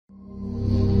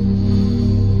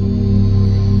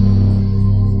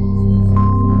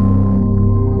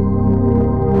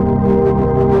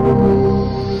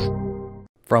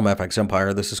From FX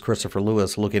Empire, this is Christopher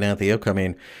Lewis looking at the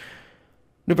upcoming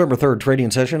November 3rd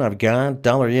trading session. I've got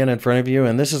dollar yen in front of you,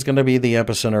 and this is going to be the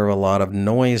epicenter of a lot of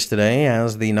noise today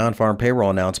as the non-farm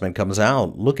payroll announcement comes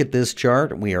out. Look at this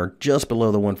chart. We are just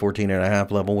below the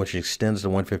 114.5 level, which extends to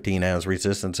 115 as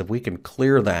resistance. If we can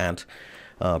clear that,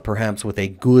 perhaps with a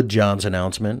good jobs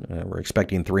announcement, we're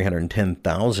expecting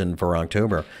 310,000 for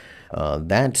October.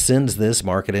 That sends this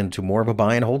market into more of a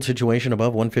buy and hold situation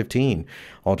above 115.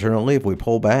 Alternatively, if we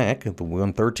pull back, the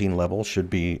 113 level should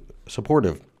be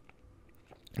supportive.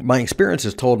 My experience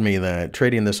has told me that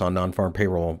trading this on non-farm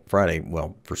payroll Friday,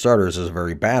 well, for starters, is a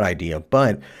very bad idea.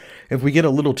 But if we get a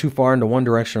little too far into one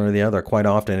direction or the other, quite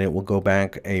often it will go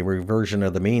back a reversion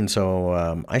of the mean.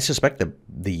 So I suspect that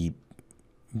the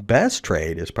best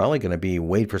trade is probably going to be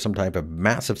wait for some type of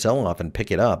massive sell-off and pick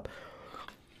it up.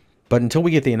 But until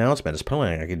we get the announcement, it's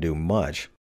probably not going to do much.